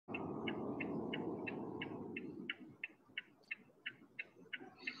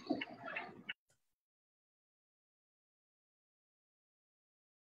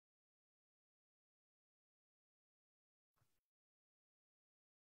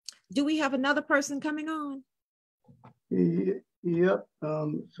do we have another person coming on? Yep.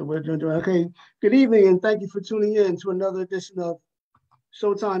 So we're doing, okay. Good evening, and thank you for tuning in to another edition of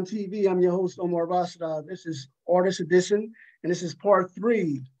Showtime TV. I'm your host, Omar Rashada. This is Artist Edition, and this is part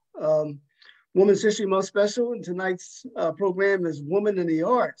 3. Women's History Month special, and tonight's program is Women in the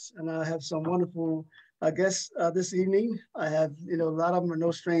Arts, and I have some wonderful guests this evening. I have, a lot of them are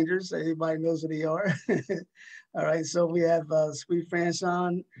no strangers. Everybody knows who they are. All right, so we have Sweet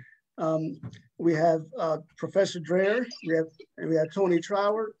Franchon. We have Professor Dreher. We have Tony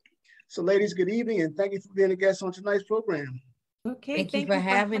Trower. So, ladies, good evening, and thank you for being a guest on tonight's program. Okay, thank you for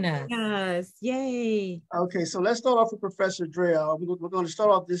having us. Yay. Okay, so let's start off with Professor Dreher. We're going to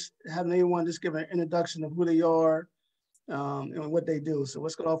start off having everyone just give an introduction of who they are and what they do. So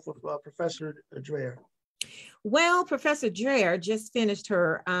let's go off with Professor Dreher. Well, Professor Dreher just finished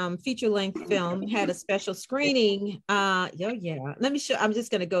her feature-length film, had a special screening. Let me show. I'm just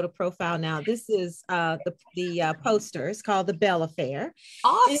going to go to profile now. This is the poster. It's called The Bell Affair.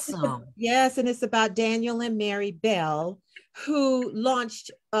 Awesome. Yes, and it's about Daniel and Mary Bell, who launched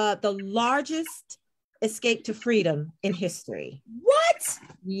the largest escape to freedom in history. What?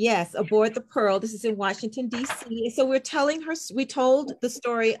 Yes, aboard the Pearl. This is in Washington, D.C. So we told the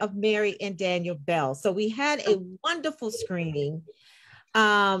story of Mary and Daniel Bell. So we had a wonderful screening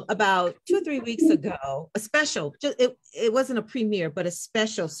about 2 or 3 weeks ago, a special, it wasn't a premiere, but a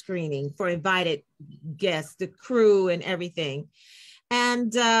special screening for invited guests, the crew and everything.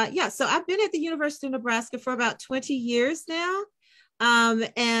 And so I've been at the University of Nebraska for about 20 years now.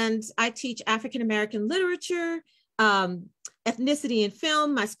 And I teach African-American literature, ethnicity in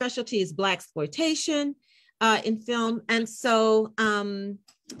film. My specialty is Blaxploitation in film. And so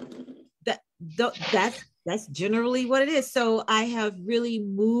that's generally what it is. So I am really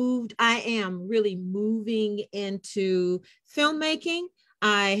moving into filmmaking.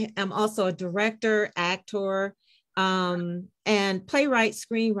 I am also a director, actor, and playwright,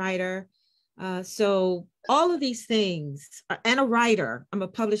 screenwriter. So all of these things, and a writer. I'm a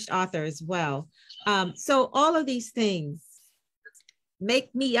published author as well. So all of these things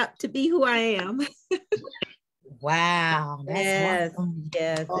make me up to be who I am. Wow. That's awesome.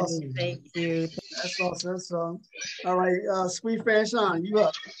 Yes. Awesome. Thank you. That's awesome. All right, Sweet Franchon, you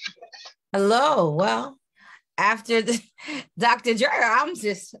up? Hello. Well, after the Dr. Dreher, I'm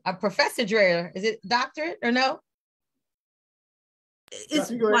just a Professor Dreher. Is it doctorate or no?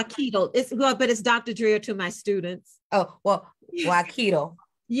 It's Waikito. But it's Dr. Dreher to my students. Oh, well, Waikito.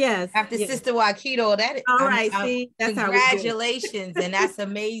 Yes. After Sister Waikito, all right. See, that's congratulations, and that's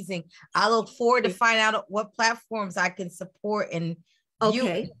amazing. I look forward to find out what platforms I can support and view.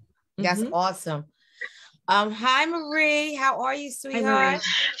 Okay. That's awesome. Hi Marie, how are you, sweetheart?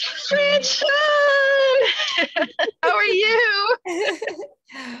 Franchon, how are you?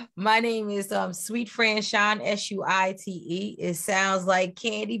 My name is Sweet Franchon, Suite. It sounds like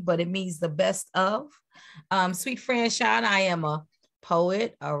candy, but it means the best of. Sweet Franchon, I am a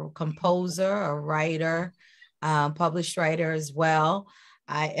poet, a composer, a writer, published writer as well.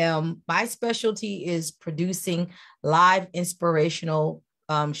 My specialty is producing live inspirational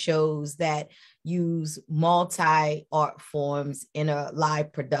shows that use multi-art forms in a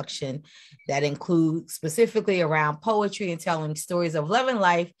live production that include specifically around poetry and telling stories of love and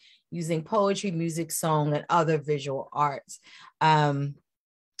life using poetry, music, song, and other visual arts.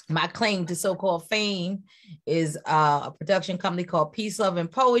 My claim to so-called fame is a production company called Peace, Love,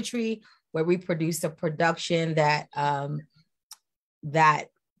 and Poetry, where we produced a production that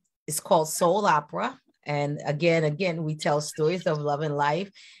is called Soul Opera. And again, we tell stories of love and life.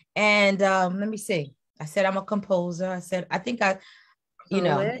 And let me see. I said I'm a composer. I got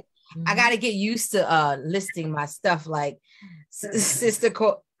to get used to listing my stuff like Sister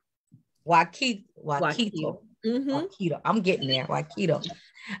Waikito. Waikito. I'm getting there. Waikito.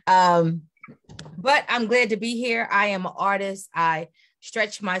 But I'm glad to be here. I am an artist. I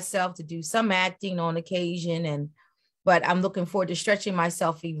stretch myself to do some acting on occasion, but I'm looking forward to stretching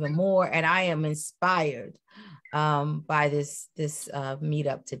myself even more. And I am inspired by this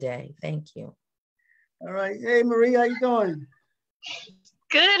meetup today. Thank you. All right. Hey, Marie, how you doing?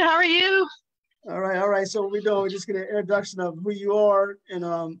 Good. How are you? All right. So what we're doing, we're just getting an introduction of who you are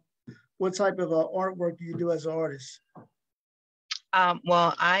and what type of artwork do you do as an artist?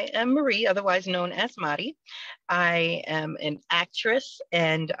 Well, I am Marie, otherwise known as Marie. I am an actress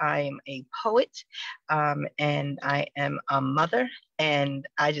and I am a poet and I am a mother. And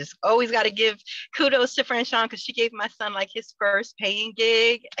I just always got to give kudos to Franchon because she gave my son like his first paying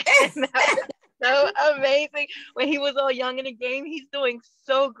gig. And that was so amazing. When he was all young in the game, he's doing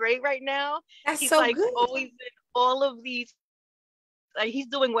so great right now. That's he's so like good. Always in all of these he's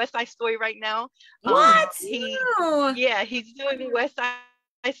doing West Side Story right now. What? He's doing West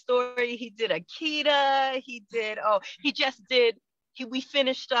Side Story. He did Akita. We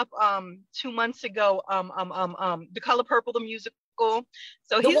finished up 2 months ago The Color Purple, the musical.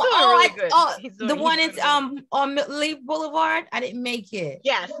 So he's doing really good. The one it's on Leaf Boulevard. I didn't make it.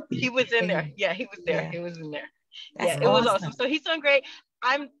 Yes, he was in there. Yeah, he was there. Yeah. He was in there. That's it was awesome. So he's doing great.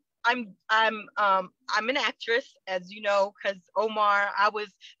 I'm an actress, as you know, because Omar,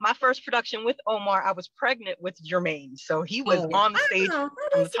 my first production with Omar, I was pregnant with Jermaine. So he was on the stage from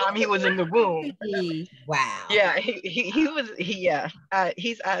the time he was in the womb. Wow. Yeah,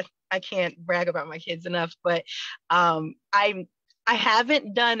 I can't brag about my kids enough, but I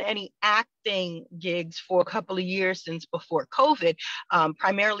haven't done any acting gigs for a couple of years since before COVID.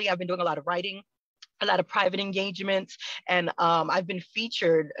 Primarily, I've been doing a lot of writing, a lot of private engagements, and I've been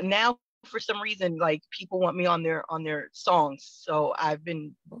featured. Now, for some reason, like, people want me on their songs, so I've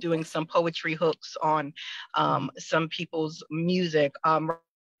been doing some poetry hooks on some people's music.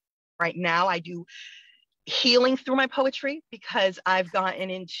 Right now, I do healing through my poetry because I've gotten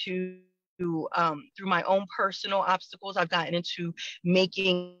into through my own personal obstacles. I've gotten into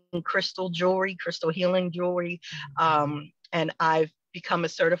making crystal healing jewelry, and I've become a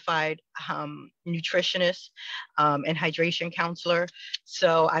certified nutritionist and hydration counselor.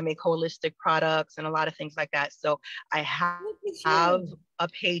 So I make holistic products and a lot of things like that. So I have a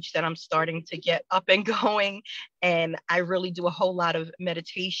page that I'm starting to get up and going, and I really do a whole lot of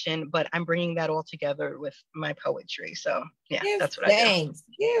meditation, but I'm bringing that all together with my poetry. So yeah, that's what I do.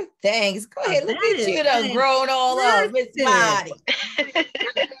 Give thanks. Go ahead. Look at you done grown all up, Miss Marie.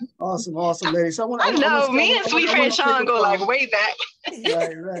 Awesome, ladies. So I know me and Sweet Franchon go like way back.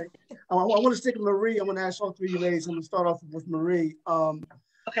 Right. I want to stick with Marie. I want to ask all three of you ladies. I'm going to start off with Marie.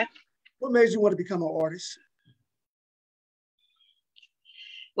 Okay. What made you want to become an artist?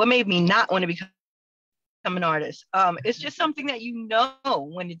 What made me not want to become an artist? It's just something that you know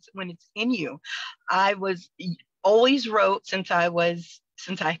when it's in you. I always wrote since I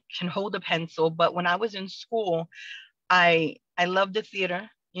can hold a pencil, but when I was in school, I loved the theater.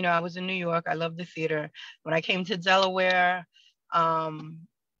 You know, I was in New York. I loved the theater. When I came to Delaware,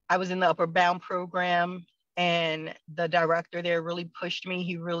 I was in the Upper Bound program, and the director there really pushed me.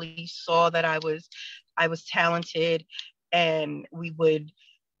 He really saw that I was talented, and we would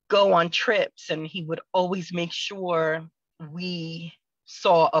go on trips, and he would always make sure we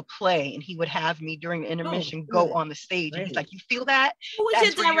saw a play, and he would have me during the intermission go on the stage. And he's like, "You feel that? Who was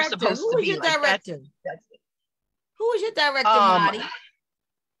your director? Who was your director? Who was your director, Marty?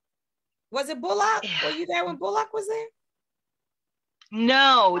 Was it Bullock? Were you there when Bullock was there?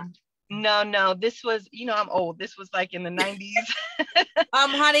 No. This was, I'm old. This was like in the 90s.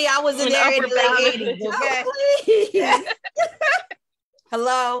 Honey, I was in there in the late 80s. Okay. Oh, please.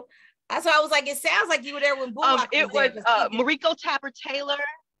 Hello. That's why I was like, it sounds like you were there when Bullock it was Mariko Tapper Taylor.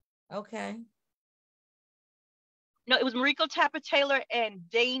 Okay. No, it was Mariko Tapper Taylor and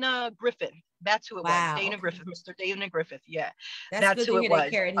Dana Griffith. That's who it was. Dana Griffith, Mr. Dana Griffith. Yeah. That's who it was.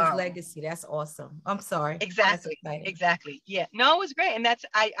 Carried his legacy. That's awesome. I'm sorry. Exactly. Yeah. No, it was great. And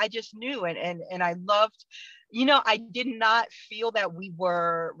I just knew, and I loved, I did not feel that we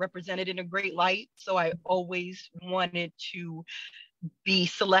were represented in a great light. So I always wanted to be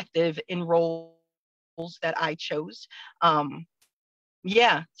selective in roles that I chose.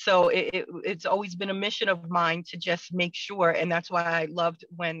 So it's always been a mission of mine to just make sure, and that's why I loved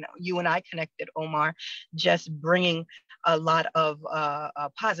when you and I connected, Omar, just bringing a lot of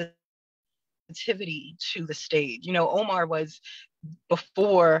positivity to the stage. Omar was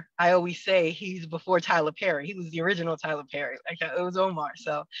before, I always say he's before Tyler Perry. He was the original Tyler Perry. Like, it was Omar.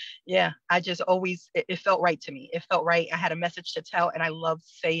 So yeah, I just always, it felt right to me. It felt right. I had a message to tell, and I loved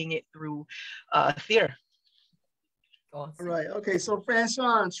saying it through theater. Awesome. Right. Okay. So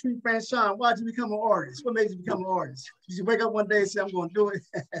Franchon, Sweet Franchon, why did you become an artist? What made you become an artist? Did you wake up one day and say, "I'm going to do it"?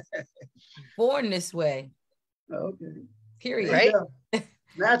 Born this way. Okay. Period. Right.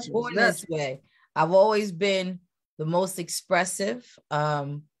 Natural. Born this way. I've always been the most expressive.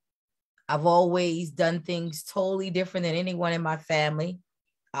 I've always done things totally different than anyone in my family.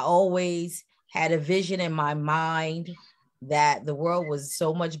 I always had a vision in my mind that the world was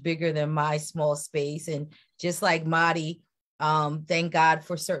so much bigger than my small space. And just like Marie, thank God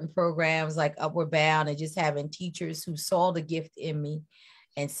for certain programs like Upward Bound, and just having teachers who saw the gift in me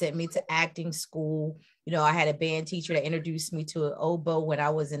and sent me to acting school. I had a band teacher that introduced me to an oboe when I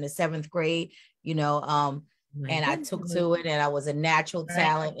was in the 7th grade, and I took to it, and I was a natural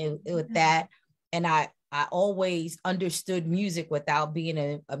talent with that. And I always understood music without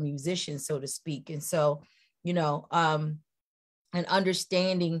being a musician, so to speak. And so, and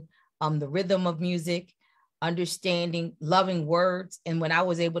understanding the rhythm of music, understanding, loving words. And when I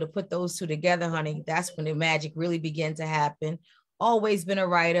was able to put those two together, honey, that's when the magic really began to happen. Always been a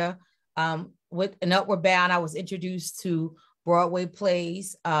writer. With an Upward Bound, I was introduced to Broadway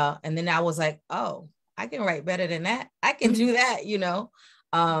plays. And then I was like, oh, I can write better than that. I can do that, you know.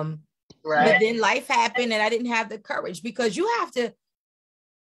 Right. But then life happened and I didn't have the courage, because you have to,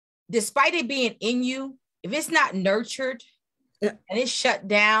 despite it being in you, if it's not nurtured, and it's shut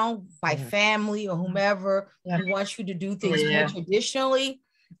down by family or whomever who wants you to do things more traditionally.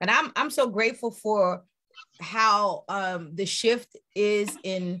 And I'm so grateful for how the shift is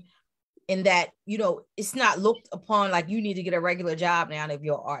in that, you know, it's not looked upon like you need to get a regular job now if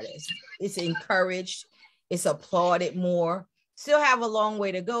you're an artist. It's encouraged, it's applauded more. Still have a long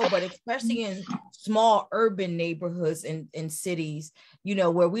way to go, but especially in small urban neighborhoods and cities, you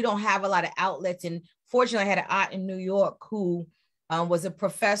know, where we don't have a lot of outlets. And fortunately, I had an aunt in New York who was a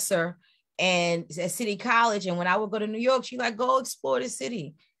professor and at City College. And when I would go to New York, she like, go explore the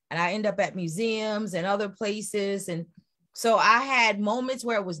city. And I end up at museums and other places. And so I had moments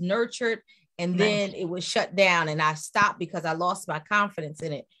where it was nurtured and then it was shut down and I stopped because I lost my confidence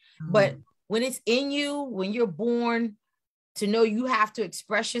in it. But when it's in you, when you're born to know you have to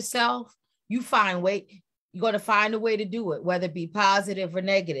express yourself, you find way, you're going to find a way to do it, whether it be positive or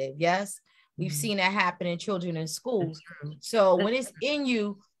negative. Yes. We've seen that happen in children in schools. So when it's in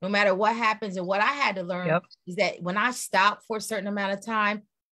you, no matter what happens, and what I had to learn is that when I stopped for a certain amount of time,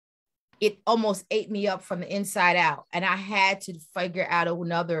 it almost ate me up from the inside out. And I had to figure out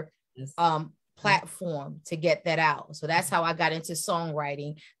another platform to get that out. So that's how I got into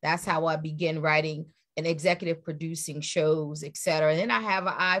songwriting. That's how I began writing and executive producing shows, etc. And then I have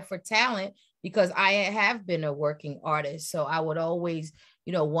an eye for talent because I have been a working artist. So I would always,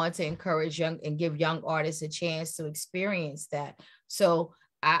 you know, want to encourage young and give young artists a chance to experience that. So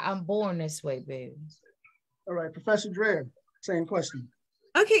I'm born this way, baby. All right, Professor Dreher, same question.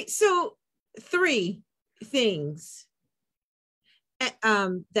 Okay, so 3 things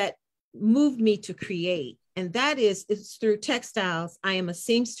that moved me to create, and that is it's through textiles. I am a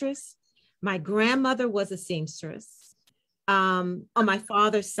seamstress. My grandmother was a seamstress on my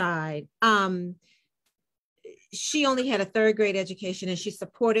father's side. She only had a 3rd grade education, and she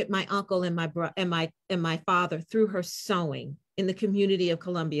supported my uncle and my father through her sewing in the community of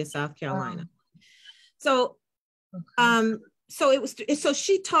Columbia, South Carolina. So so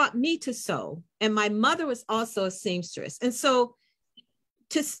she taught me to sew, and my mother was also a seamstress. And so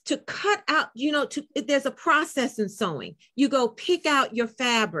to cut out, you know, there's a process in sewing. You go pick out your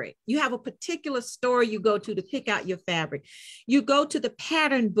fabric. You have a particular store you go to pick out your fabric. You go to the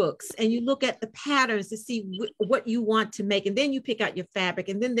pattern books and you look at the patterns to see what you want to make. And then you pick out your fabric.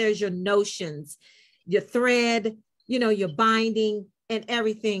 And then there's your notions, your thread, you know, your binding and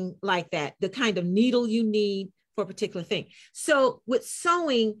everything like that. The kind of needle you need for a particular thing. So with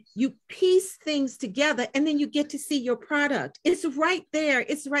sewing, you piece things together and then you get to see your product. It's right there.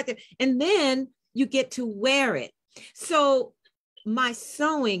 It's right there. And then you get to wear it. So my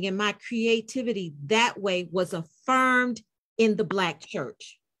sewing and my creativity that way was affirmed in the Black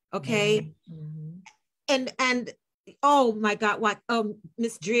church. Okay. And oh my God, what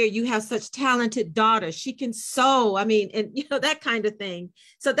Miss Dreher, you have such talented daughters. She can sew. I mean, and you know, that kind of thing.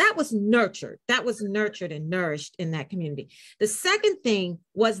 So that was nurtured. That was nurtured and nourished in that community. The second thing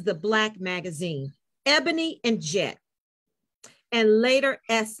was the Black magazine, Ebony and Jet, and later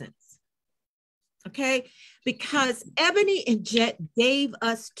Essence. Okay, because Ebony and Jet gave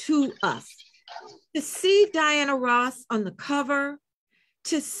us to us. To see Diana Ross on the cover,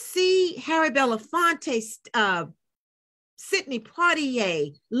 to see Harry Belafonte, Sidney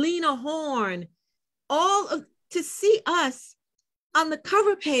Poitier, Lena Horne, to see us on the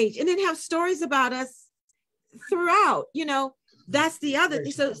cover page and then have stories about us throughout, you know, that's the other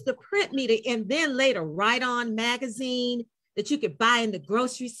thing. So it's the print media, and then later Right On magazine that you could buy in the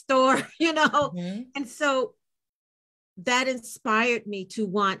grocery store, you know. And so that inspired me to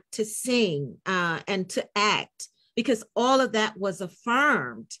want to sing and to act, because all of that was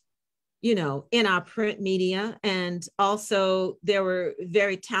affirmed, you know, in our print media. And also there were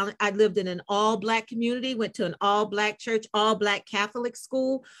very talented, I lived in an all Black community, went to an all Black church, all Black Catholic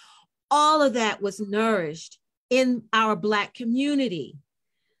school. All of that was nourished in our Black community.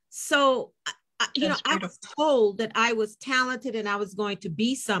 So, you know, I was told that I was talented and I was going to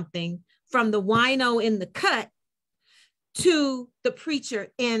be something, from the wino in the cut to the preacher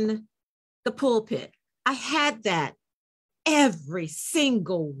in the pulpit. I had that every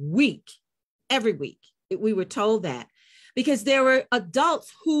single week, every week. We were told that because there were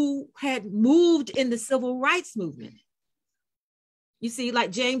adults who had moved in the civil rights movement. You see,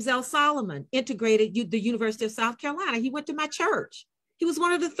 like James L. Solomon integrated the University of South Carolina. He went to my church. He was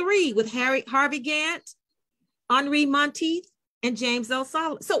one of the three with Harvey Gantt, Henri Monteith, and James L.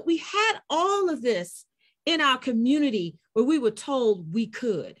 Solomon. So we had all of this in our community where we were told we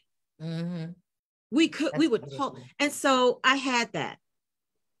could. Mm-hmm. We were told. And so I had that.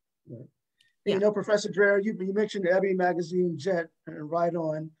 Right. Yeah. You know, Professor Dreher, you mentioned the Ebony magazine, Jet, and Right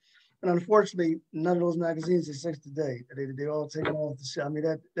On. And unfortunately, none of those magazines exist today. They all taken off the show. I mean,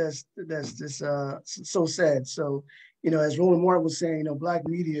 that's just so sad. So, you know, as Roland Martin was saying, you know, Black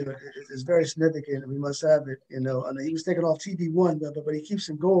media is very significant, and we must have it. You know, and he was taken off TV One, but he keeps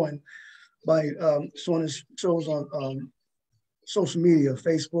it going by showing his shows on social media,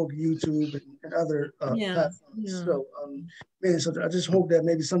 Facebook, YouTube, and other platforms. Yeah. So, man, so I just hope that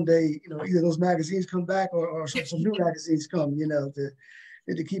maybe someday, you know, either those magazines come back or some new magazines come, you know, to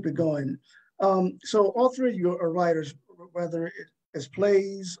keep it going. So all three of you are writers, whether it's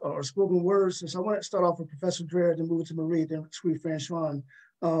plays or spoken words. So I want to start off with Professor Dreher, then move to Marie, then Sweet Franchon.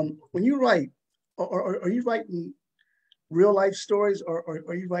 When you write, are you writing real life stories or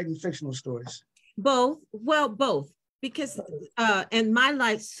are you writing fictional stories? Both. Well, both. Because in my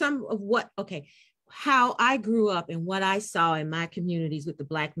life, some of how I grew up and what I saw in my communities with the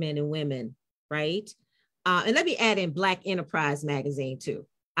Black men and women, right? And let me add in Black Enterprise magazine too.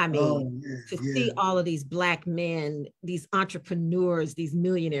 I mean, see all of these Black men, these entrepreneurs, these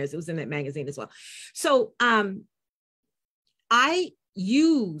millionaires, it was in that magazine as well. So I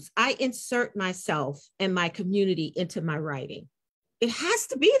insert myself and my community into my writing. It has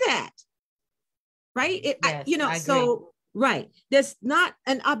to be that, right? Right. There's not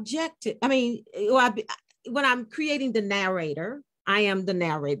an objective. I mean, when I'm creating the narrator, I am the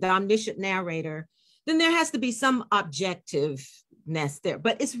narrator, the omniscient narrator, then there has to be some objectiveness there,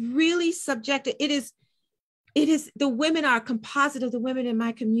 but it's really subjective. It is the women are a composite of the women in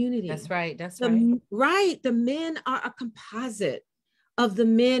my community. That's right. Right. The men are a composite of the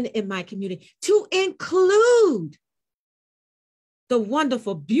men in my community, to include the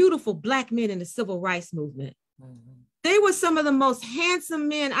wonderful, beautiful Black men in the civil rights movement. Mm-hmm. They were some of the most handsome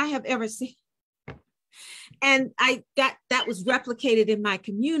men I have ever seen. And that was replicated in my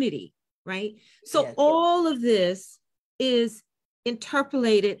community, right? So all of this is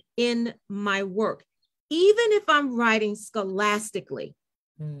interpolated in my work, even if I'm writing scholastically.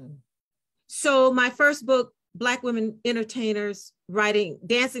 Mm. So my first book, Black Women Entertainers,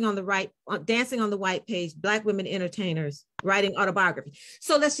 dancing on the white page, Black women entertainers, writing autobiography.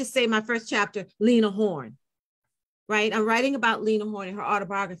 So let's just say my first chapter, Lena Horne, right? I'm writing about Lena Horne and her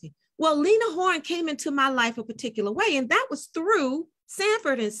autobiography. Well, Lena Horne came into my life a particular way, and that was through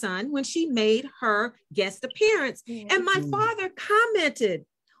Sanford and Son when she made her guest appearance. Mm-hmm. And my father commented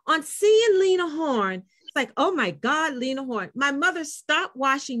on seeing Lena Horne. It's like, oh my God, Lena Horne. My mother stopped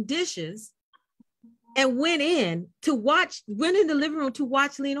washing dishes and went in the living room to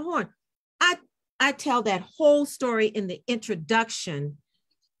watch Lena Horne. I tell that whole story in the introduction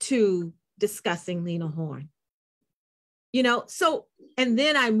to discussing Lena Horne. You know, so, and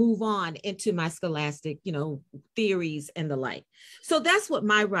then I move on into my scholastic, you know, theories and the like. So that's what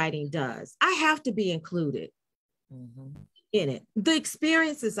my writing does. I have to be included in it. The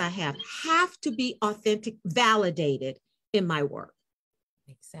experiences I have to be authentic, validated in my work.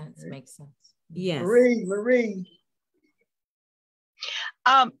 Makes sense. Yes. Marie.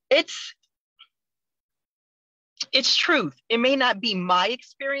 It's truth. It may not be my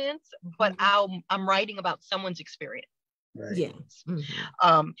experience, but I'm writing about someone's experience. Right. Yeah.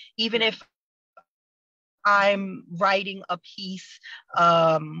 Mm-hmm. Even if I'm writing a piece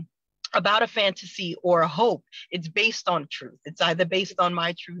about a fantasy or a hope, it's based on truth. It's either based on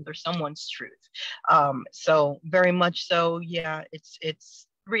my truth or someone's truth. So very much so, yeah, it's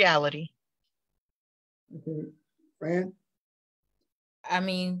reality. Okay. Fran? I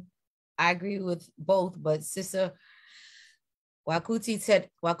mean, I agree with both, but Sister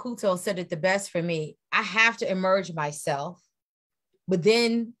Wakuto said it the best for me. I have to emerge myself, but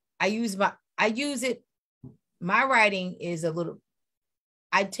then my writing is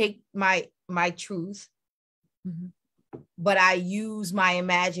I take my truth, but I use my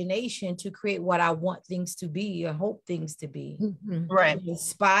imagination to create what I want things to be or hope things to be. Right. To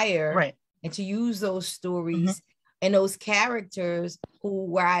inspire. Right. And to use those stories and those characters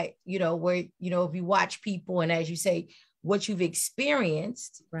if you watch people and as you say, what you've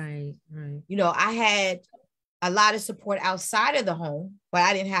experienced. Right. You know, I had a lot of support outside of the home, but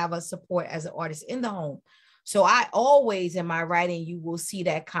I didn't have a support as an artist in the home. So I always, in my writing, you will see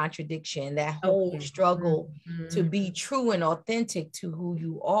that contradiction, that whole struggle to be true and authentic to who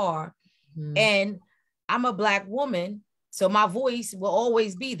you are. And I'm a Black woman So my voice will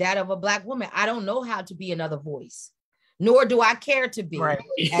always be that of a Black woman. I don't know how to be another voice, nor do I care to be, Right.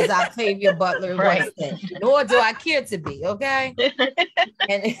 as Octavia Butler Right. once said, nor do I care to be, okay?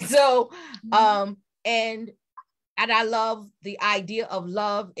 And so, and I love the idea of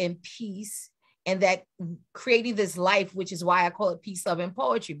love and peace, and that creating this life, which is why I call it Peace, Love, and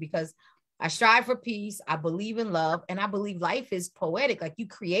Poetry, because I strive for peace, I believe in love, and I believe life is poetic. Like, you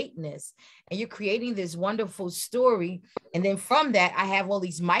creating this, and you're creating this wonderful story. And then from that, I have all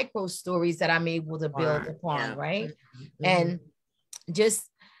these micro stories that I'm able to build upon, right? And just,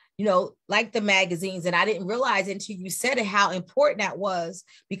 you know, like the magazines. And I didn't realize until you said it how important that was,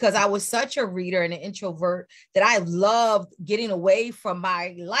 because I was such a reader and an introvert that I loved getting away from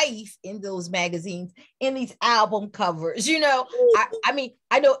my life in those magazines, in these album covers. You know, I mean,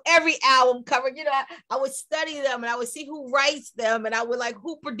 I know every album cover. You know, I would study them, and I would see who writes them, and I would like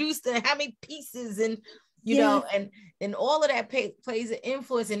who produced them, how many pieces, and you know, and all of that plays an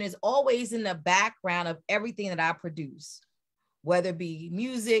influence, and is always in the background of everything that I produce. Whether it be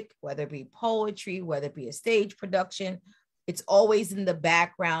music, whether it be poetry, whether it be a stage production, it's always in the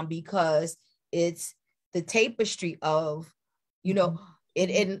background, because it's the tapestry of, you know,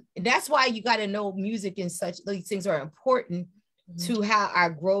 and that's why you got to know music and such. These things are important to how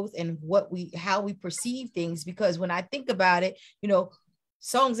our growth and how we perceive things. Because when I think about it, you know,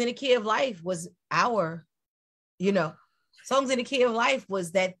 Songs in the Key of Life was Songs in the Key of Life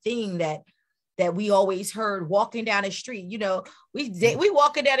was that thing that we always heard walking down the street. You know, we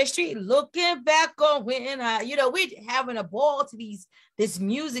walking down the street, looking back on when we're having a ball to this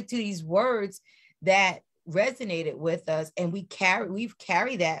music, to these words that resonated with us. And we've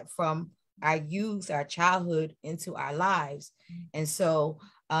carried that from our youth, our childhood into our lives. And so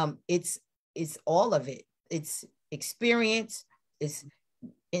it's all of it. It's experience,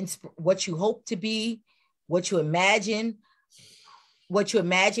 it's what you hope to be, what you imagine,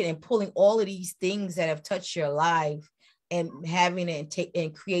 and pulling all of these things that have touched your life and having it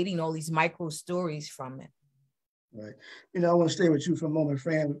and creating all these micro stories from it. Right. You know, I want to stay with you for a moment,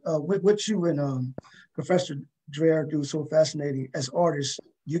 Fran. What you and Professor Dreher do so fascinating as artists,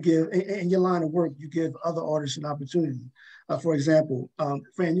 you give, in your line of work, you give other artists an opportunity. For example,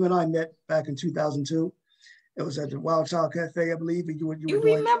 Fran, you and I met back in 2002. It was at the Wild Child Cafe, I believe. And you were doing,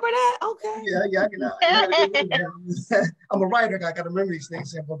 remember that? Okay. Yeah. I'm a writer. I got to remember these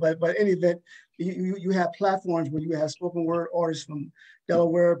things. But in any event, you have platforms where you have spoken word artists from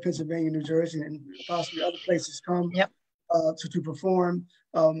Delaware, Pennsylvania, New Jersey, and possibly other places come to perform.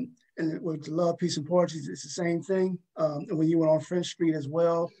 And with Love, Peace, and Poetry, it's the same thing. And when you went on French Street as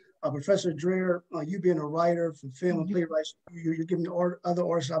well, Professor Dreher, you being a writer for film and playwrights, you're giving other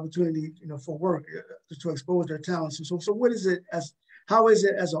artists opportunity, for work to expose their talents. So how is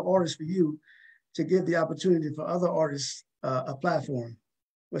it as an artist for you to give the opportunity for other artists a platform?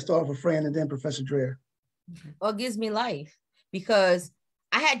 Let's start with Fran and then Professor Dreher. Well, it gives me life, because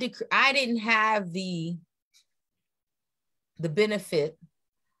I didn't have the benefit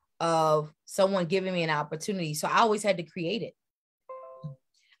of someone giving me an opportunity. So I always had to create it.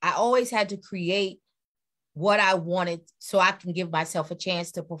 I always had to create what I wanted so I can give myself a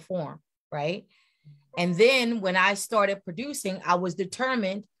chance to perform, right? And then when I started producing, I was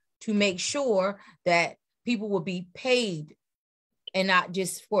determined to make sure that people would be paid and not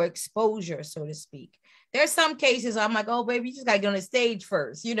just for exposure, so to speak. There's some cases I'm like, oh, baby, you just got to get on the stage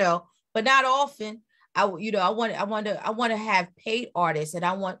first, but not often. I want to have paid artists,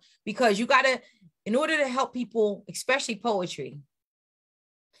 and because you got to, in order to help people, especially poetry.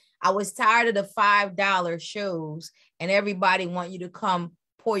 I was tired of the $5 shows and everybody want you to come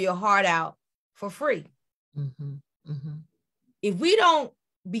pour your heart out for free. If we don't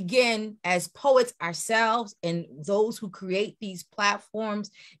begin as poets ourselves, and those who create these platforms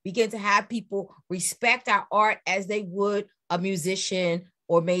begin to have people respect our art as they would a musician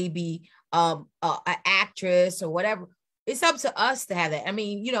or maybe an actress or whatever, it's up to us to have that. I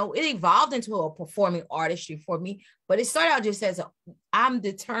mean, it evolved into a performing artistry for me, but it started out just as I'm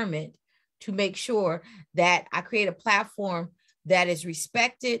determined to make sure that I create a platform that is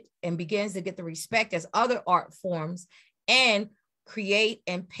respected and begins to get the respect as other art forms, and create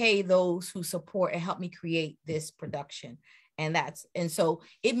and pay those who support and help me create this production. And so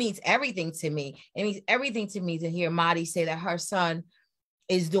it means everything to me. It means everything to me to hear Marie say that her son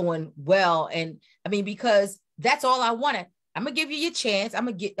is doing well. And I mean, because that's all I wanted. I'm going to give you your chance. I'm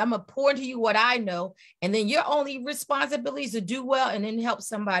going to pour into you what I know. And then your only responsibility is to do well and then help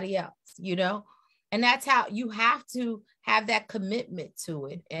somebody else, and that's how you have to have that commitment to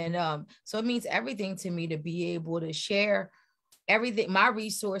it. And so it means everything to me to be able to share everything, my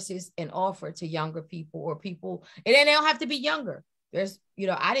resources and offer to younger people or people, and then they don't have to be younger. There's, you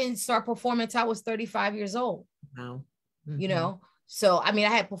know, I didn't start performing until I was 35 years old. Wow. You know, so I mean, I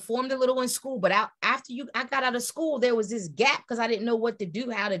had performed a little in school, but after I got out of school, there was this gap because I didn't know what to do,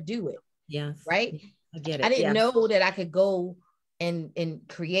 how to do it. Yes. Right. I get it. I didn't know that I could go and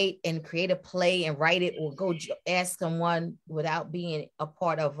create a play and write it, or go ask someone without being a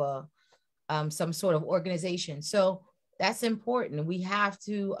part of some sort of organization. So that's important. We have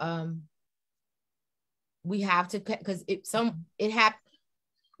to because if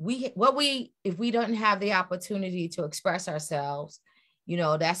we don't have the opportunity to express ourselves, you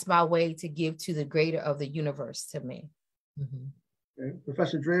know, that's my way to give to the greater of the universe to me. Okay.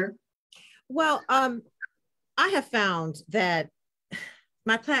 Professor Dreher? Well, I have found that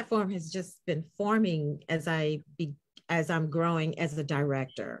my platform has just been forming as I'm growing as a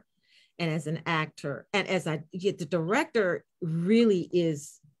director and as an actor, and as I get the director really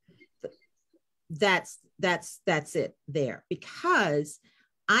is that's it there, because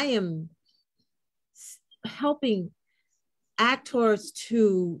I am helping actors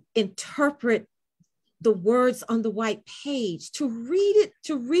to interpret the words on the white page, to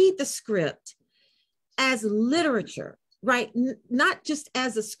read the script as literature, right? Not just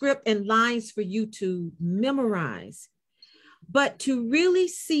as a script and lines for you to memorize, but to really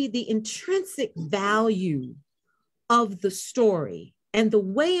see the intrinsic value of the story and the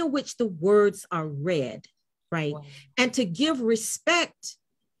way in which the words are read, right? Wow. And to give respect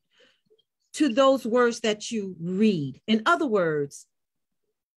to those words that you read. In other words,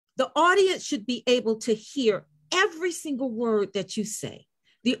 the audience should be able to hear every single word that you say.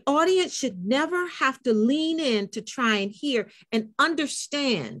 The audience should never have to lean in to try and hear and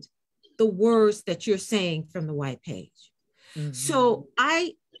understand the words that you're saying from the white page. So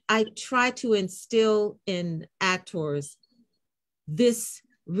I try to instill in actors this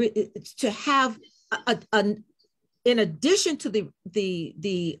to have in addition to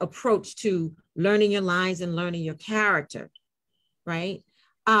the approach to learning your lines and learning your character, right?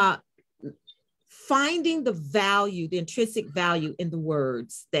 Finding the value, the intrinsic value in the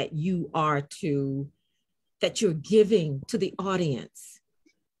words that you're giving to the audience,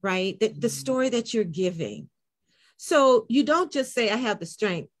 right? The story that you're giving. So you don't just say, I have the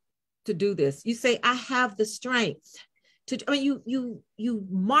strength to do this. You say, I have the strength to, I mean, you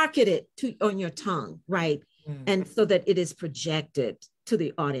market it on your tongue, right? And so that it is projected to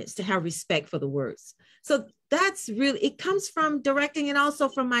the audience, to have respect for the words. So that's really, it comes from directing and also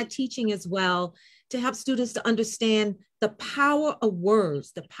from my teaching as well, to help students to understand the power of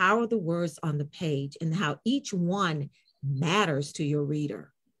words, the power of the words on the page, and how each one matters to your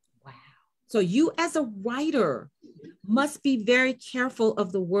reader. Wow. So you as a writer must be very careful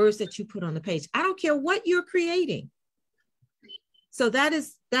of the words that you put on the page. I don't care what you're creating. So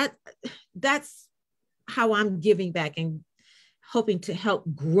that's how I'm giving back and hoping to help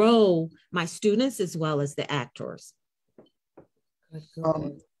grow my students as well as the actors.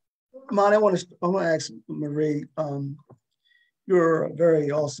 Mon, I want to ask Marie, you're a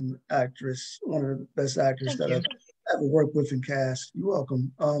very awesome actress, one of the best actors that I've ever worked with in cast. You're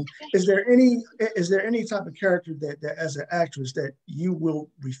welcome. Is there any type of character that as an actress that you will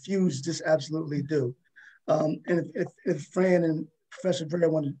refuse, just absolutely do? And if Fran and Professor Dreher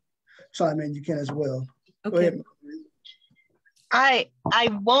want to chime in, you can as well. Okay. Go ahead. I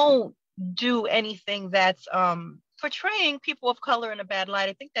won't do anything that's portraying people of color in a bad light.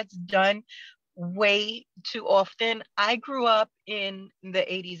 I think that's done way too often. I grew up in the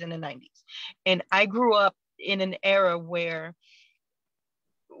 80s and the 90s, and I grew up in an era where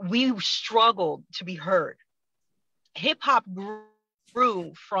we struggled to be heard. Hip hop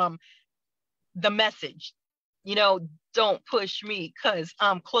grew from the message, you know, don't push me because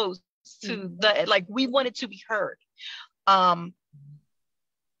I'm close to the, like, we wanted to be heard.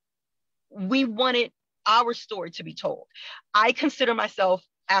 We wanted our story to be told. I consider myself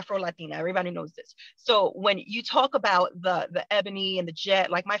Afro-Latina. Everybody knows this. So when you talk about the ebony and the jet,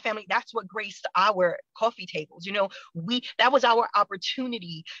 like my family, that's what graced our coffee tables. You know, that was our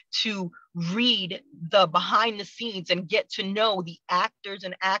opportunity to read the behind the scenes and get to know the actors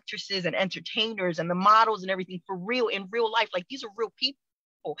and actresses and entertainers and the models and everything for real, in real life. Like, these are real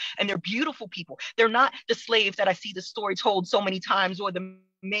people. And they're beautiful people. They're not the slaves that I see the story told so many times, or the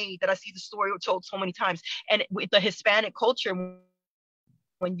maid that I see the story told so many times. And with the Hispanic culture,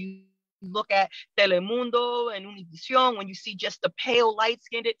 when you look at Telemundo and Univision, when you see just the pale,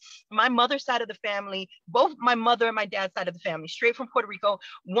 light-skinned, my mother's side of the family, both my mother and my dad's side of the family, straight from Puerto Rico,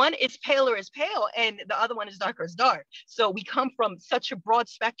 one is paler as pale, and the other one is darker as dark. So we come from such a broad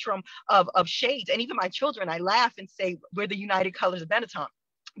spectrum of shades. And even my children, I laugh and say, we're the United Colors of Benetton.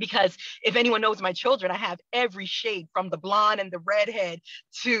 Because if anyone knows my children, I have every shade, from the blonde and the redhead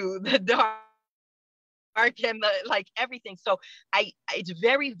to the dark and the like everything. So it's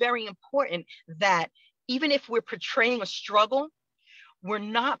very, very important that even if we're portraying a struggle, we're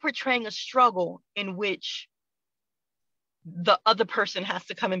not portraying a struggle in which the other person has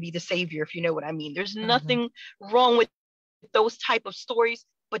to come and be the savior, if you know what I mean. There's nothing wrong with those type of stories,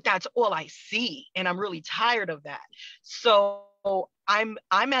 but that's all I see, and I'm really tired of that. So I'm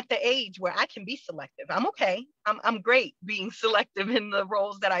at the age where I can be selective. I'm okay. I'm great being selective in the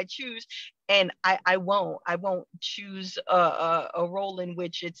roles that I choose, and I won't choose a role in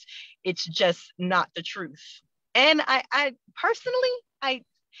which it's just not the truth. And I personally,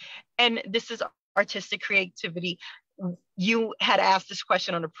 and this is artistic creativity. You had asked this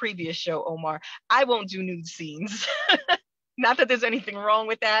question on a previous show, Omar. I won't do nude scenes. Not that there's anything wrong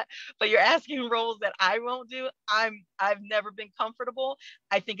with that, but you're asking roles that I won't do. I've never been comfortable.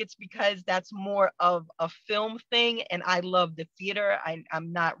 I think it's because that's more of a film thing, and I love the theater.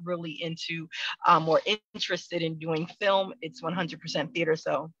 I'm not really into or interested in doing film. It's 100% theater.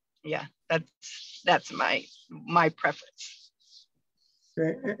 So yeah, that's my preference.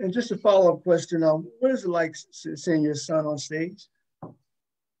 Okay. And just a follow-up question, what is it like seeing your son on stage?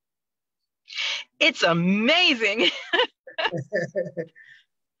 It's amazing.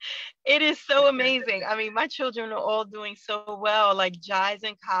 It is so amazing. I mean, my children are all doing so well. Like Jai's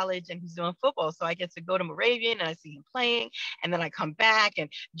in college and he's doing football. So I get to go to Moravian and I see him playing, and then I come back, and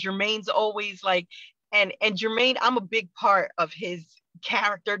Jermaine's always like, and Jermaine, I'm a big part of his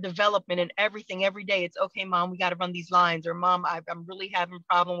character development and everything. Every day it's, okay, Mom, we got to run these lines, or Mom, I'm really having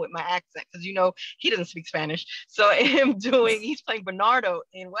a problem with my accent, because he doesn't speak Spanish. So he's playing Bernardo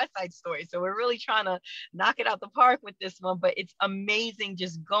in West Side Story. So we're really trying to knock it out the park with this one, but it's amazing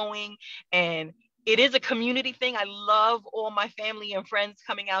just going, and it is a community thing. I love all my family and friends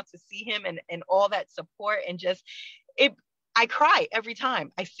coming out to see him, and all that support, and just I cry every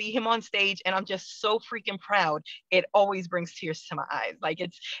time I see him on stage, and I'm just so freaking proud. It always brings tears to my eyes.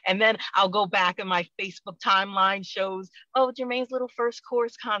 And then I'll go back, and my Facebook timeline shows, oh, Jermaine's little first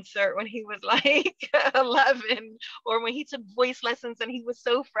chorus concert when he was like 11, or when he took voice lessons and he was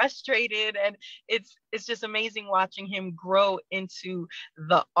so frustrated. And it's just amazing watching him grow into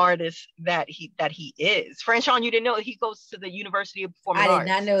the artist that he is. Franchon, you didn't know he goes to the University of Performing Arts. I did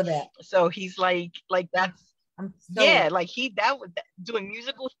not know that. So he's like that's. Doing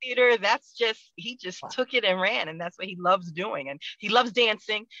musical theater, he just took it and ran, and that's what he loves doing. And he loves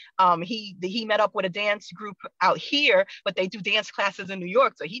dancing. He met up with a dance group out here, but they do dance classes in New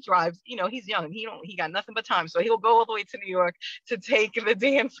York. So he drives, he's young, and he got nothing but time. So he'll go all the way to New York to take the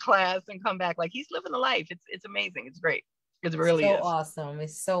dance class and come back. Like, he's living the life. It's amazing. It's great. It really is. Awesome.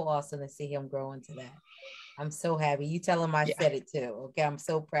 It's so awesome to see him grow into that. I'm so happy. You tell him I said it too. Okay, I'm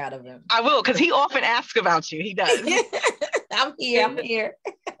so proud of him. I will, because he often asks about you. He does. I'm here.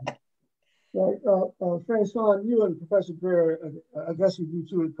 Right, Franchon, you and Professor Dreher, I guess you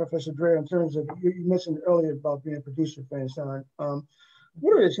too, with Professor Dreher, in terms of, you mentioned earlier about being a producer, Franchon.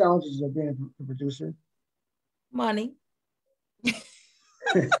 What are the challenges of being a producer? Money.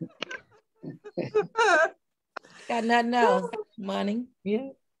 Got nothing else. Money. Yeah.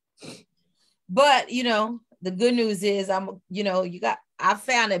 But the good news is I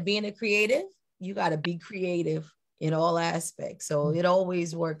found that being a creative, you got to be creative in all aspects. So it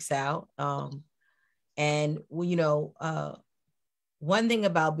always works out. And one thing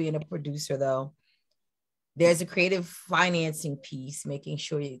about being a producer, though, there's a creative financing piece, making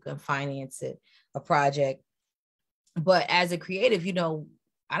sure you can finance a project. But as a creative,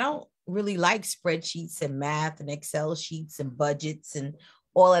 I don't really like spreadsheets and math and Excel sheets and budgets and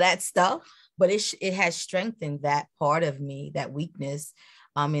all of that stuff. But it has strengthened that part of me, that weakness,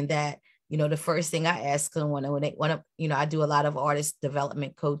 in that, the first thing I ask them when they want to, I do a lot of artist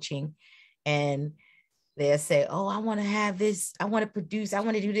development coaching, and they'll say, oh, I want to have this, I want to produce, I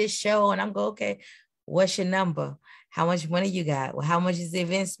want to do this show. And I'm go, okay, what's your number? How much money you got? Well, how much is the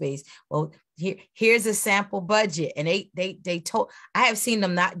event space? Well, here's a sample budget. And they told, I have seen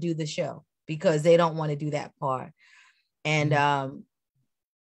them not do the show because they don't want to do that part. And, and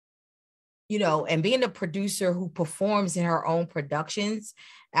being a producer who performs in her own productions,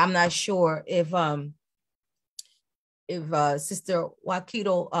 I'm not sure if Sister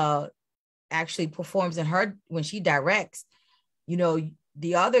Wakito actually performs in her, when she directs,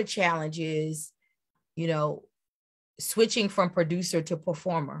 the other challenge is, you know, switching from producer to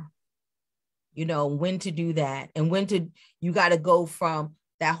performer, you know, when to do that and when to, you got to go from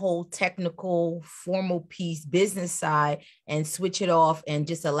that whole technical formal piece business side and switch it off and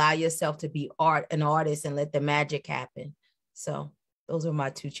just allow yourself to be an artist and let the magic happen. So those are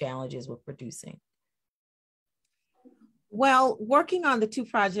my two challenges with producing. Well, working on the two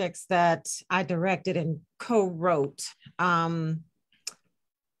projects that I directed and co-wrote, well,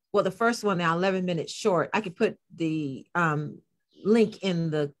 the first one, now 11-minute short, I could put the link in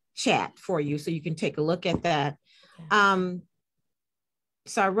the chat for you so you can take a look at that.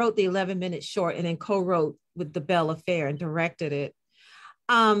 So I wrote the 11-minute short and then co-wrote with the Bell Affair and directed it.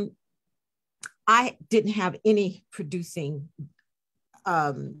 I didn't have any producing,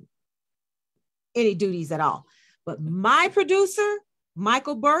 any duties at all. But my producer,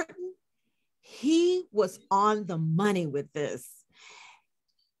 Michael Burton, he was on the money with this.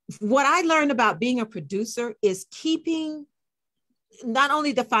 What I learned about being a producer is keeping not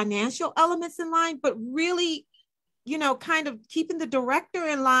only the financial elements in line, but really, you know, kind of keeping the director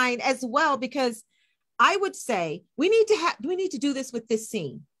in line as well, because I would say, we need to do this with this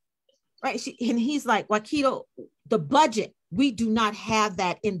scene, right? And he's like, Wakito, the budget, we do not have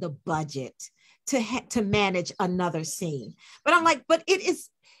that in the budget to manage another scene. But I'm like, but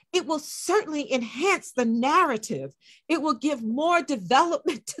it will certainly enhance the narrative. It will give more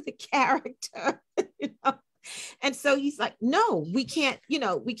development to the character, you know? And so he's like, no, we can't do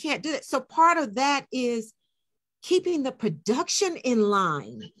that. So part of that is keeping the production in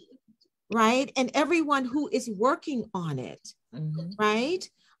line, right? And everyone who is working on it, right?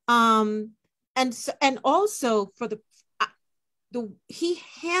 And also for he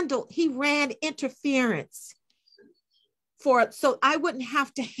ran interference so I wouldn't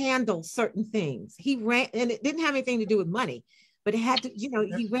have to handle certain things. He ran, and it didn't have anything to do with money, but it had to, you know,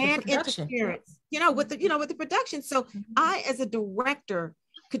 he ran interference, with the production. So I, as a director,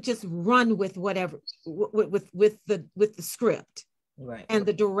 could just run with whatever, with the script, right, and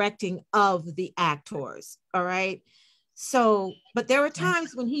the directing of the actors. All right. So, but there were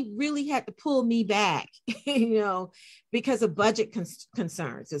times when he really had to pull me back, because of budget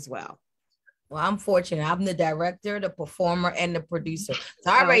concerns as well. Well, I'm fortunate. I'm the director, the performer, and the producer.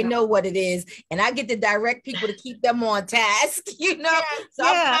 So I already know what it is. And I get to direct people to keep them on task, So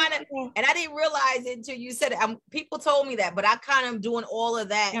I'm kind of, and I didn't realize it until you said it. People told me that, but I kind of doing all of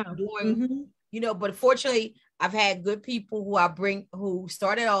that, but fortunately, I've had good people who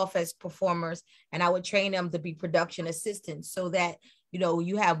started off as performers, and I would train them to be production assistants so that,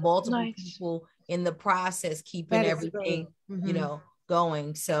 you have multiple people in the process, keeping everything,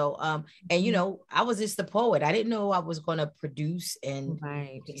 going. So, I was just a poet. I didn't know I was going to produce and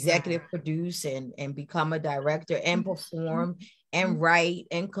executive produce and become a director and perform and write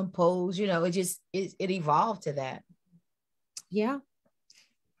and compose, it evolved to that. Yeah.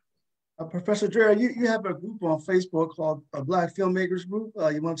 Professor Dreher, you have a group on Facebook called a Black Filmmakers Group.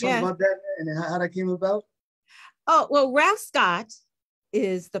 You want to talk about that and how that came about? Oh, well, Ralph Scott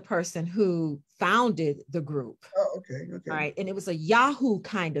is the person who founded the group. Oh, okay. All right. And it was a Yahoo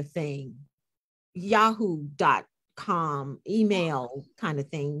kind of thing, yahoo.com email kind of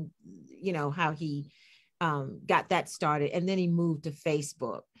thing, how he got that started. And then he moved to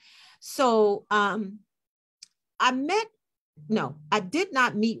Facebook. So I did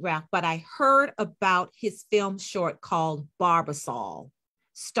not meet Ralph, but I heard about his film short called Barbasol,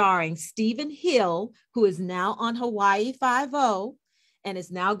 starring Stephen Hill, who is now on Hawaii Five-0 and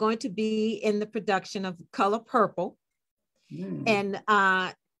is now going to be in the production of Color Purple, and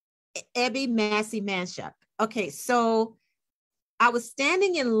Ebby Massey Manshuk. Okay, so I was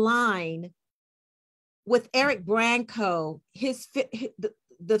standing in line with Eric Branco, the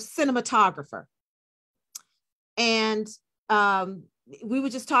cinematographer, and we were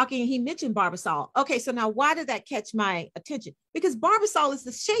just talking, and he mentioned Barbasol. Okay, so now why did that catch my attention? Because Barbasol is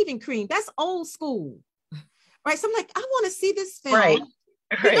the shaving cream. That's old school, right? So I'm like, I want to see this film. Right.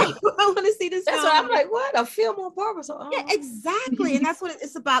 I want to see this film. That's why I'm like, what? A film on Barbasol? Oh. Yeah, exactly. And that's what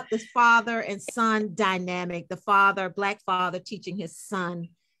it's about, the father and son dynamic, the Black father teaching his son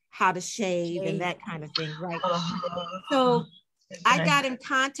how to shave and that kind of thing, right? So I got in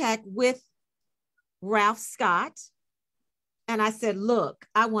contact with Ralph Scott, and I said, look,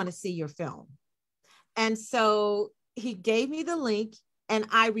 I want to see your film. And so he gave me the link, and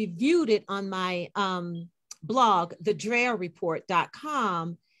I reviewed it on my blog,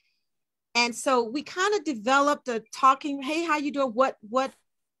 thedreherreport.com. And so we kind of developed a talking, hey, how you doing? What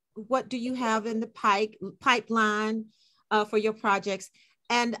do you have in the pipeline for your projects?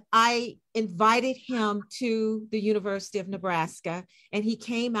 And I invited him to the University of Nebraska, and he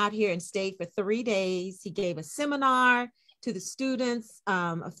came out here and stayed for 3 days. He gave a seminar to the students,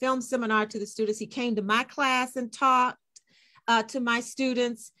 a film seminar to the students. He came to my class and talked to my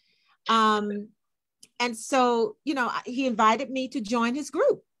students. And so, you know, he invited me to join his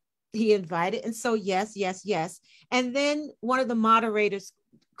group. He invited, and so yes. And then one of the moderators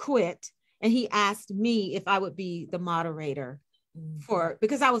quit, and he asked me if I would be the moderator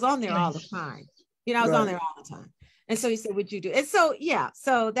because I was on there all the time. You know, I was on there all the time. And so he said, would you do it? And so, yeah,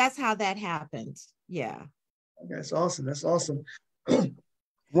 so that's how that happened. Yeah. That's awesome. That's awesome.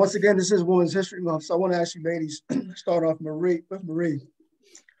 Once again, this is Women's History Month. So I want to ask you ladies, start off with Marie.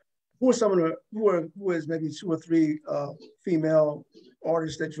 Who are some of the, who is maybe 2 or 3 female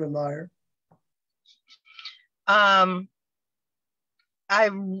artists that you admire? I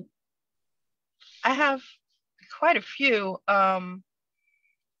have quite a few.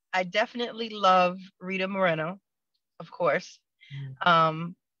 I definitely love Rita Moreno, of course.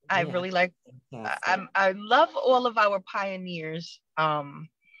 I really like, I love all of our pioneers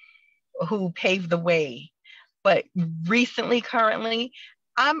who paved the way. But recently, currently,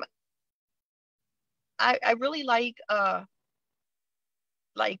 I really like the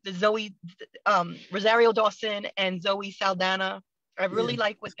Zoe, Rosario Dawson and Zoe Saldana. I really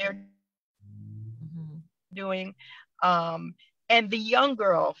like what they're doing. And the young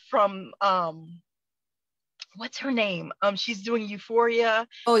girl from what's her name? She's doing Euphoria.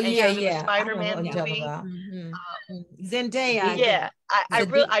 Oh and yeah, she's doing a Spider-Man movie. Zendaya. Yeah, I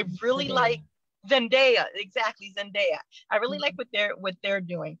really like Zendaya. Exactly, Zendaya. I really like what they're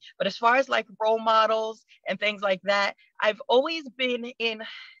doing. But as far as like role models and things like that, I've always been in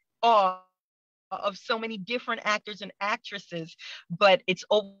awe of so many different actors and actresses, but it's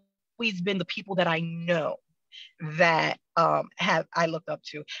always been the people that I know that I look up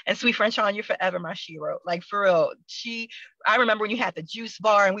to. And Sweet Franchon, you're forever my shero. Like for real. I remember when you had the juice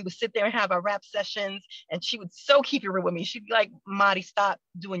bar and we would sit there and have our rap sessions, and she would so keep it real with me. She'd be like, Marty, stop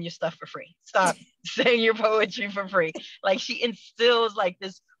doing your stuff for free. Stop saying your poetry for free. Like she instills like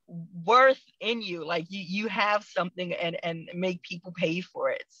this worth in you, like you have something, and make people pay for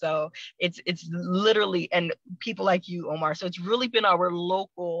it. So it's literally, and people like you, Omar. So it's really been our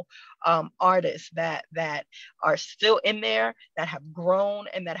local artists that are still in there, that have grown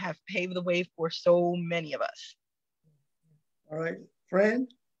and that have paved the way for so many of us. All right, Fran.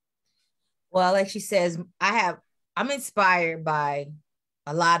 Well, like she says, I'm inspired by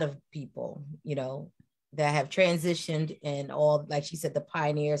a lot of people, you know, that have transitioned, and all, like she said, the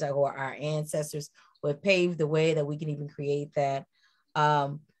pioneers who are our ancestors who have paved the way that we can even create that.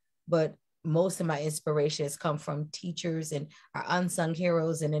 But most of my inspiration has come from teachers and our unsung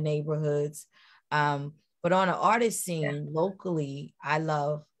heroes in the neighborhoods. But on an artist scene locally, I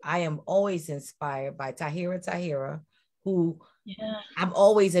am always inspired by Tahira, who I'm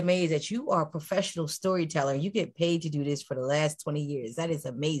always amazed that you are a professional storyteller. You get paid to do this for the last 20 years. That is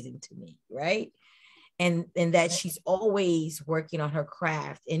amazing to me, right? And that she's always working on her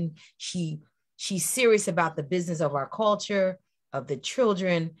craft, and she's serious about the business of our culture, of the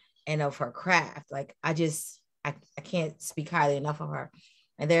children, and of her craft. Like I can't speak highly enough of her.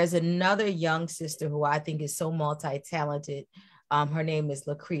 And there's another young sister who I think is so multi-talented. Her name is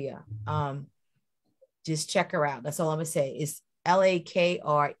Lakree. Just check her out. That's all I'm gonna say. It's Lakreeia,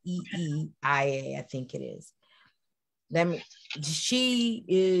 I think it is. She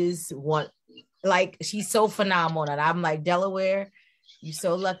is one. Like she's so phenomenal, and I'm like, Delaware, you're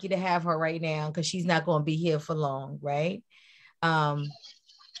so lucky to have her right now, because she's not going to be here for long, right?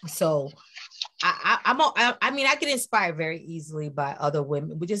 So I mean, I get inspired very easily by other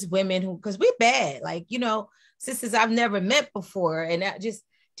women, but just women who, because we're bad, like, you know, sisters I've never met before, and that just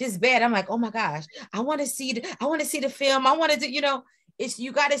bad. I'm like, oh my gosh, I want to see the film. I want to do, you know,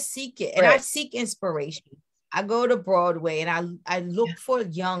 you got to seek it, and I seek inspiration. I go to Broadway and I look for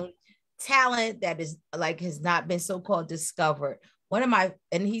young talent that is like has not been so-called discovered.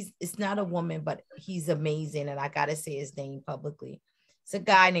 It's not a woman, but he's amazing, and I gotta say his name publicly. It's a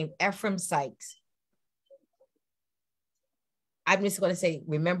guy named Ephraim Sykes. I'm just gonna say,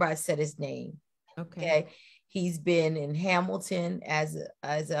 remember I said his name. Okay. He's been in Hamilton as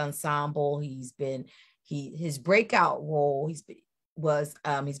an ensemble. His breakout role, he's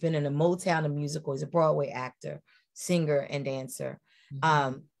been in a Motown, a musical. He's a Broadway actor, singer, and dancer.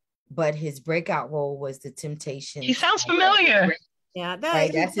 But his breakout role was The Temptations. He sounds familiar. Yeah,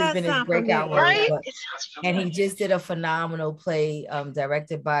 that's been his breakout role. Right? And he just did a phenomenal play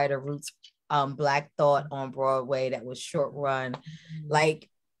directed by the Roots, Black Thought on Broadway, that was short run. Like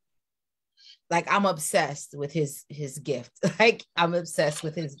like I'm obsessed with his gift. Like I'm obsessed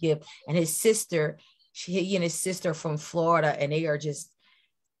with his gift. And his sister, he and his sister from Florida, and they are just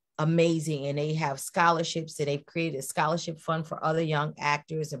amazing. And they have scholarships, and they've created a scholarship fund for other young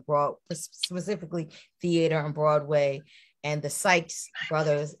actors abroad, specifically theater and Broadway. And the Sykes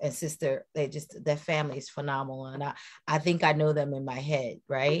brothers and sister, their family is phenomenal. And I think I know them in my head,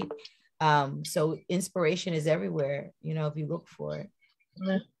 right? So inspiration is everywhere, if you look for it.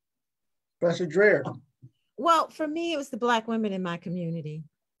 Yeah. Professor Dreher. Well, for me, it was the Black women in my community.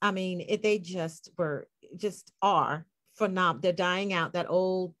 I mean, they are phenomenal. They're dying out. That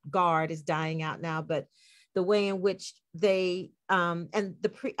old guard is dying out now, but the way in which they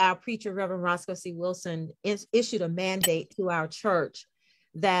our preacher, Reverend Roscoe C. Wilson, issued a mandate to our church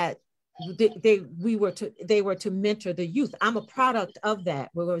that they were to mentor the youth. I'm a product of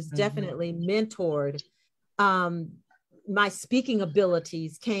that, where I was definitely mentored. My speaking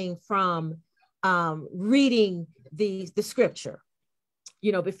abilities came from reading the scripture,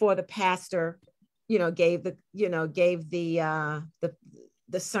 before the pastor, gave the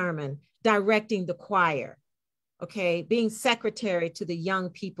sermon, directing the choir, okay, being secretary to the young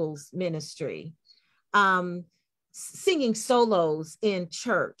people's ministry, singing solos in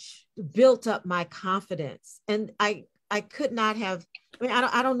church built up my confidence. And I could not have,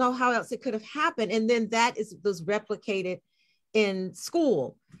 I don't know how else it could have happened. And then that was replicated in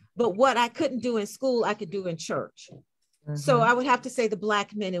school. But what I couldn't do in school, I could do in church. So I would have to say the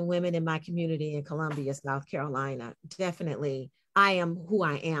Black men and women in my community in Columbia, South Carolina, definitely I am who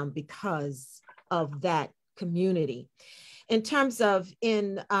I am because of that community. In terms of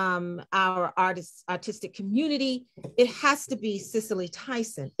in our artistic community, it has to be Cicely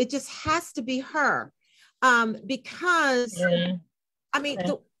Tyson. It just has to be her. Because, I mean,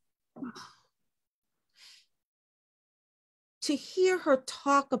 to hear her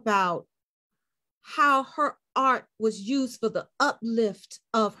talk about how her art was used for the uplift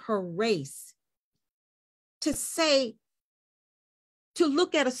of her race, to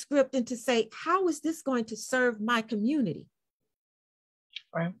look at a script and to say, how is this going to serve my community?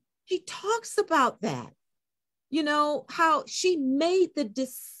 Right. She talks about that, how she made the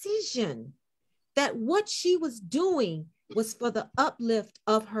decision that what she was doing was for the uplift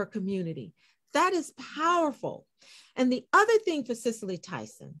of her community. That is powerful. And the other thing for Cicely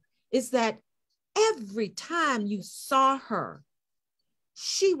Tyson is that every time you saw her,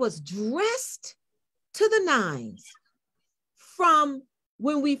 she was dressed to the nines. From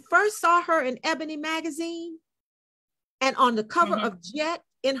when we first saw her in Ebony magazine and on the cover of Jet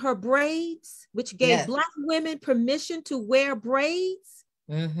in her braids, which gave Black women permission to wear braids.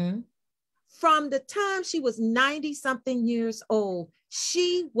 From the time she was 90-something years old,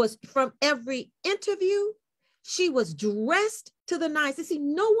 she was, from every interview, she was dressed to the nines. And see,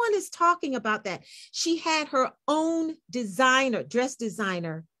 no one is talking about that. She had her own dress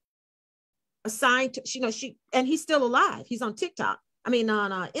designer assigned to, and he's still alive. He's on TikTok. On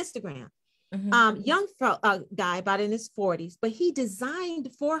Instagram. Young guy, about in his 40s, but he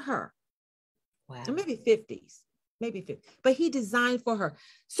designed for her. Wow. Maybe 50s, but he designed for her.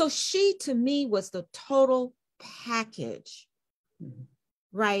 So she, to me, was the total package,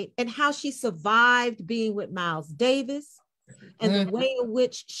 right? And how she survived being with Miles Davis, and the way in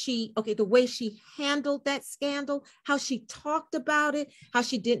which the way she handled that scandal, how she talked about it, how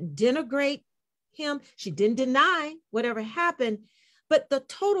she didn't denigrate him, she didn't deny whatever happened. But the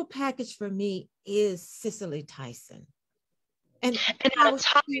total package for me is Cicely Tyson, and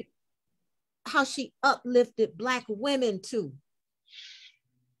how she uplifted Black women too.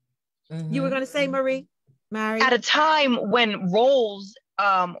 You were going to say, Marie? At a time when roles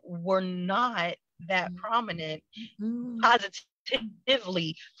were not that prominent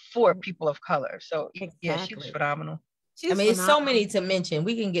positively for people of color. So yeah, she was phenomenal. It's so many to mention.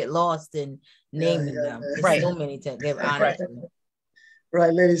 We can get lost in naming them. Right. So many to give honor to.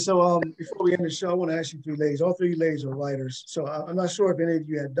 Right, ladies. So before we end the show, I want to ask you three ladies. All three ladies are writers. So I'm not sure if any of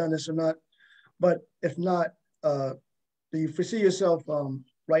you had done this or not, but if not, do you foresee yourself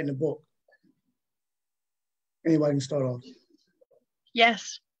writing a book? Anybody can start off.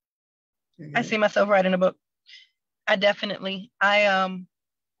 Yes. I see myself writing a book. I definitely.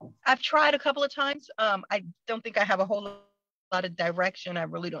 I've tried a couple of times. I don't think I have a whole lot of direction. I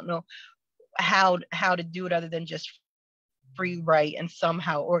really don't know how to do it other than just free write and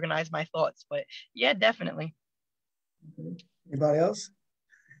somehow organize my thoughts. But yeah, definitely. Anybody else?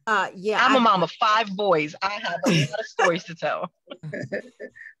 Yeah, I'm a mom of 5 boys. I have a lot of stories to tell.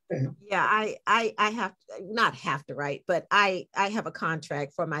 Yeah, I have not have to write, but I have a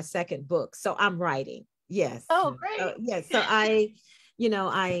contract for my second book, so I'm writing. Yes. Oh, great. Yes. So I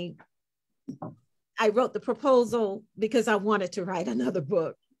I wrote the proposal because I wanted to write another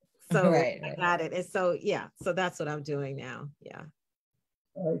book. So right. I got it. And so, yeah, so that's what I'm doing now. Yeah.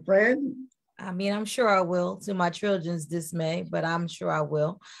 Fran? I mean, I'm sure I will, to my children's dismay, but I'm sure I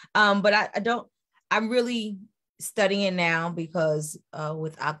will. But I'm really studying now because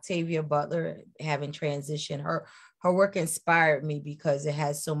with Octavia Butler having transitioned, her work inspired me because it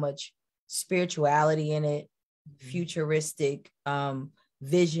has so much spirituality in it, futuristic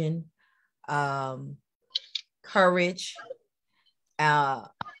vision, courage,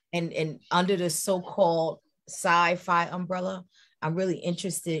 and under the so-called sci-fi umbrella, I'm really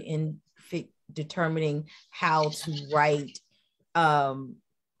interested in determining how to write some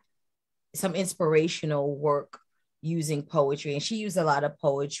inspirational work using poetry. And she used a lot of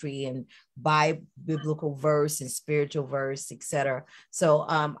poetry and biblical verse and spiritual verse, etc. So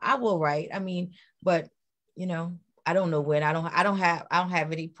I will write. I mean, but you know, I don't know when. I don't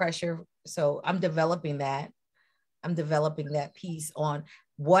have any pressure. So I'm developing that. I'm developing that piece on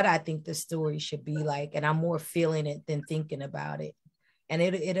what I think the story should be like, and I'm more feeling it than thinking about it. And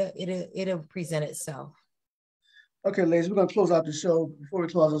it'll present itself. Okay, ladies, we're gonna close out the show. Before we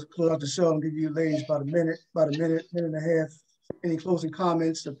close out the show, I'll give you ladies about a minute, minute and a half. Any closing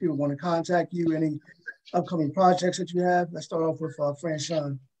comments if people want to contact you, any upcoming projects that you have? Let's start off with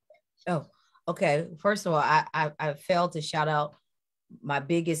Franchon. Oh, okay. First of all, I failed to shout out my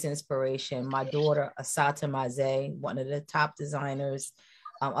biggest inspiration, my daughter, Assata Maze, one of the top designers,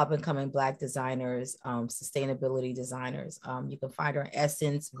 up and coming Black designers, sustainability designers. You can find her in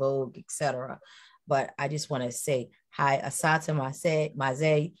Essence, Vogue, etc. But I just want to say hi, Assata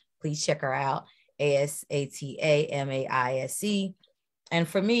Maze. Please check her out, ASATAMAISE. And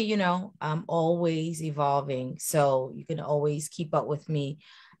for me, you know, I'm always evolving, so you can always keep up with me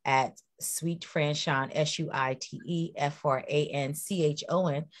at Sweet Franchon,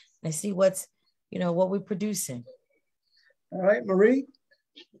 SUITEFRANCHON, and see what we're producing. All right, Marie.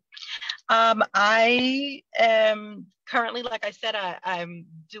 I am currently, like I said, I'm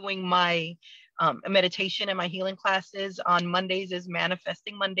doing my meditation and my healing classes. On Mondays is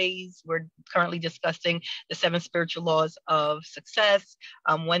Manifesting Mondays. We're currently discussing the 7 spiritual laws of success.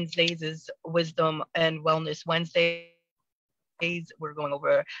 Wednesdays is Wisdom and Wellness Wednesdays. We're going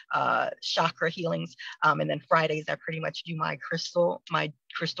over chakra healings. And then Fridays, I pretty much do my crystal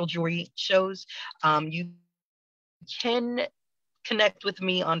jewelry shows. You can connect with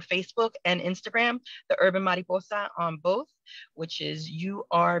me on Facebook and Instagram, the Urban Mariposa on both, which is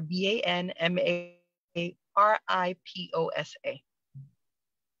URBANMARIPOSA.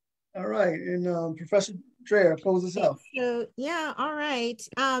 All right, and Professor Dreher, close us out. So yeah, all right.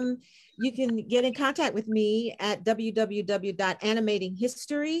 You can get in contact with me at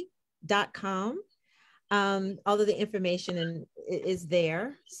www.animatinghistory.com. All of the information is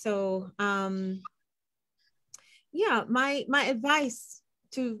there. So yeah, my advice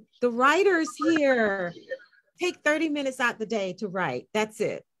to the writers here: take 30 minutes out the day to write. That's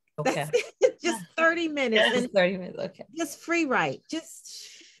it. Okay. That's it. Just 30 minutes. Just 30 minutes. Okay. Just free write. Just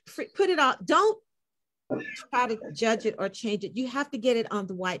put it on. Don't try to judge it or change it. You have to get it on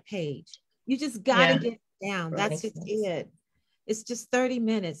the white page. You just gotta get it down. That's just it. It's just 30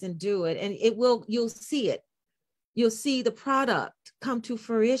 minutes and do it. And you'll see it. You'll see the product come to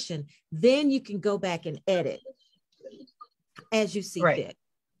fruition. Then you can go back and edit as you see fit.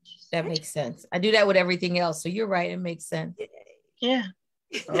 That makes sense. I do that with everything else. So you're right. It makes sense. Yeah.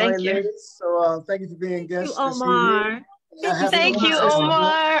 Thank you. Ladies. So thank you for being guests. Thank you, Omar. Thank you,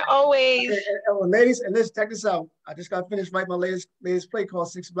 Omar. Always. Okay, ladies, and let's check this out. I just got finished writing my latest play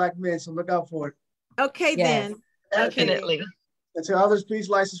called 6 Black Men, so look out for it. Okay, then. Definitely. Okay. And to others, please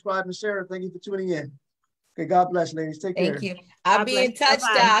like, subscribe, and share. Thank you for tuning in. Okay, God bless, ladies. Take care. Thank you. I'll be in touch,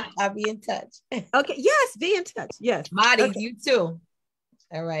 Doc. I'll be in touch. Okay. Yes, be in touch. Yes. Marty, you too.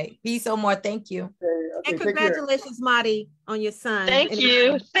 All right. Peace, Omar. Thank you. Okay, and congratulations, Marty, on your son. Thank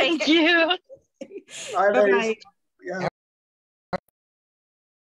you. Thank you. All right, ladies.